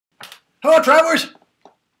Hello, travelers.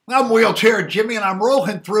 I'm Wheelchair Jimmy, and I'm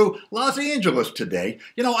rolling through Los Angeles today.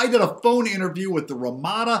 You know, I did a phone interview with the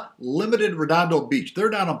Ramada Limited Redondo Beach. They're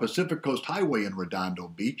down on Pacific Coast Highway in Redondo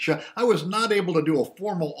Beach. I was not able to do a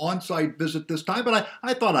formal on-site visit this time, but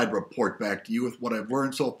I thought I'd report back to you with what I've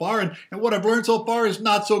learned so far. And what I've learned so far is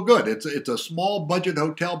not so good. It's a small budget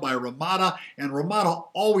hotel by Ramada, and Ramada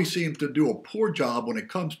always seems to do a poor job when it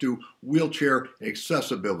comes to wheelchair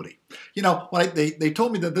accessibility. You know, they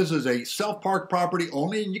told me that this is a self-park property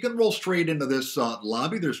only, and you can roll straight into this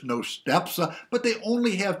lobby. There's no steps, but they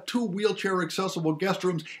only have 2 wheelchair-accessible guest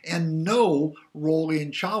rooms and no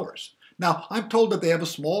roll-in showers. Now, I'm told that they have a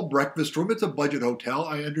small breakfast room. It's a budget hotel.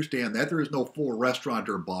 I understand that. There is no full restaurant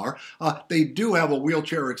or bar. They do have a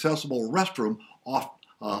wheelchair-accessible restroom off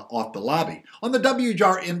the lobby. On the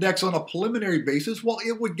WJAR index on a preliminary basis, well,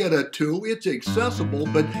 it would get a 2. It's accessible,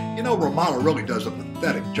 but you know, Ramada really does a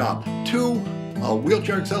pathetic job. 2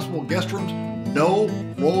 wheelchair accessible guest rooms, no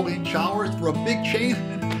rolling showers for a big chain.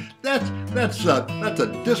 That's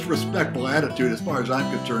a disrespectful attitude as far as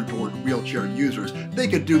I'm concerned toward wheelchair users. They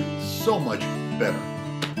could do so much better.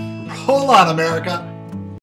 Hold on, America.